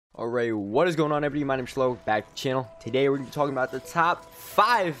Alright, what is going on, everybody? My name's Schlayer, back to the channel. Today we're going to be talking about the top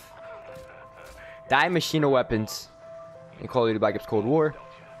 5 Die Machine weapons in Call of Duty Black Ops Cold War.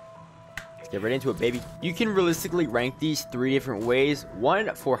 Let's get right into it, baby. You can realistically rank these 3 different ways.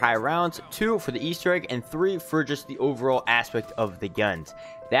 1 for high rounds, 2 for the Easter egg, and 3 for just the overall aspect of the guns.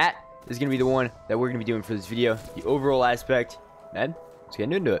 That is going to be the one that we're going to be doing for this video. The overall aspect. Then, let's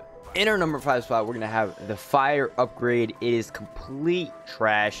get into it. In our number 5 spot, we're going to have the fire upgrade. It is complete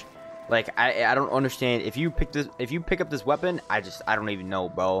trash. Like, I don't understand. If you pick up this weapon, I don't even know,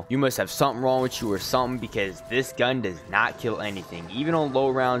 bro. You must have something wrong with you or something, because this gun does not kill anything. Even on low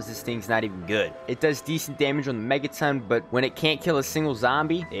rounds, this thing's not even good. It does decent damage on the megaton, but when it can't kill a single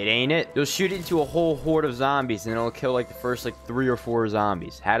zombie, it ain't it. You'll shoot it into a whole horde of zombies, and it'll kill like the first like 3 or 4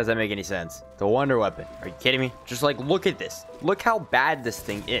 zombies. How does that make any sense? The wonder weapon. Are you kidding me? Just like, look at this. Look how bad this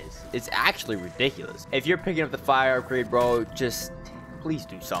thing is. It's actually ridiculous. If you're picking up the fire upgrade, bro, just please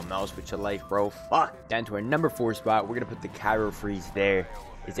do something else with your life, bro. Fuck. Down to our number 4 spot, we're gonna put the Cairo Freeze there.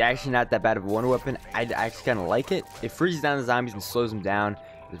 It's actually not that bad of a wonder weapon. I actually kind of like it. It freezes down the zombies and slows them down,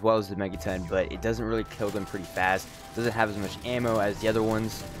 as well as the megaton, but it doesn't really kill them pretty fast. It doesn't have as much ammo as the other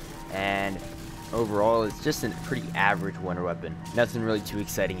ones, and overall, it's just a pretty average wonder weapon. Nothing really too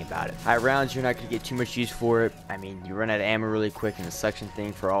exciting about it. High rounds, you're not going to get too much use for it. I mean, you run out of ammo really quick, and the suction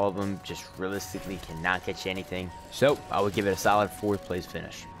thing for all of them just realistically cannot get you anything. So, I would give it a solid 4th place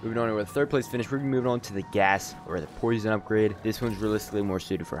finish. Moving on to our 3rd place finish, we're going to move on to the gas or the poison upgrade. This one's realistically more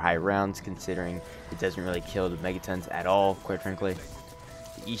suited for high rounds, considering it doesn't really kill the megatons at all, quite frankly.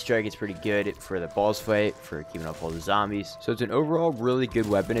 The Easter egg is pretty good for the boss fight, for keeping up all the zombies. So it's an overall really good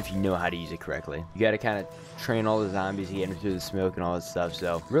weapon if you know how to use it correctly. You got to kind of train all the zombies to get them through the smoke and all that stuff.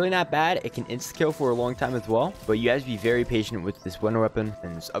 So really not bad. It can insta-kill for a long time as well. But you have to be very patient with this wonder weapon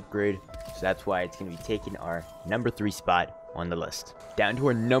and this upgrade. So that's why it's going to be taking our number 3 spot on the list. Down to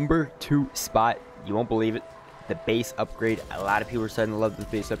our number 2 spot. You won't believe it. The base upgrade. A lot of people are starting to love the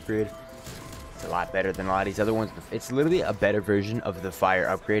base upgrade. A lot better than a lot of these other ones. It's literally a better version of the fire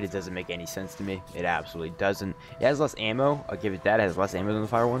upgrade. It doesn't make any sense to me. It absolutely doesn't. It has less ammo. I'll give it that. It has less ammo than the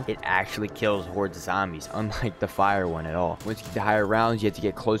fire one. It actually kills hordes of zombies, unlike the fire one at all. Once you get to higher rounds, you have to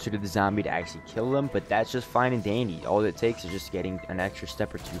get closer to the zombie to actually kill them, but that's just fine and dandy. All it takes is just getting an extra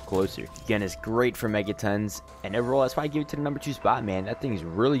step or 2 closer. Again, it's great for megatons, and overall, that's why I give it to the number 2 spot, man. That thing is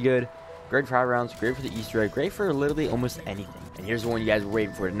really good. Great for high rounds, great for the Easter egg, great for literally almost anything. And here's the one you guys were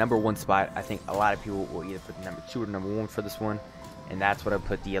waiting for, the number 1 spot. I think a lot of people will either put the number 2 or number 1 for this one. And that's what I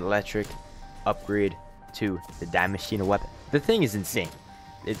put the electric upgrade to the Die Machine weapon. The thing is insane.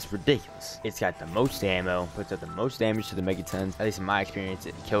 It's ridiculous. It's got the most ammo, puts out the most damage to the megatons. At least in my experience,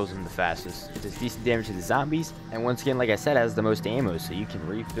 it kills them the fastest. It does decent damage to the zombies. And once again, like I said, it has the most ammo, so you can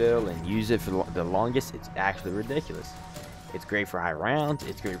refill and use it for the longest. It's actually ridiculous. It's great for high rounds,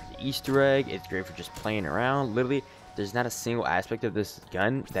 it's great for the Easter egg, it's great for just playing around. Literally, there's not a single aspect of this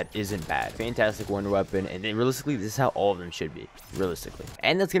gun that isn't bad. Fantastic wonder weapon, and then realistically, this is how all of them should be, realistically.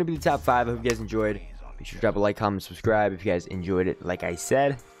 And that's going to be the top 5. I hope you guys enjoyed. Make sure to drop a like, comment, subscribe if you guys enjoyed it, like I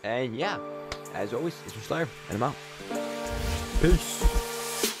said. And yeah, as always, it's Schlayer, and I'm out. Peace.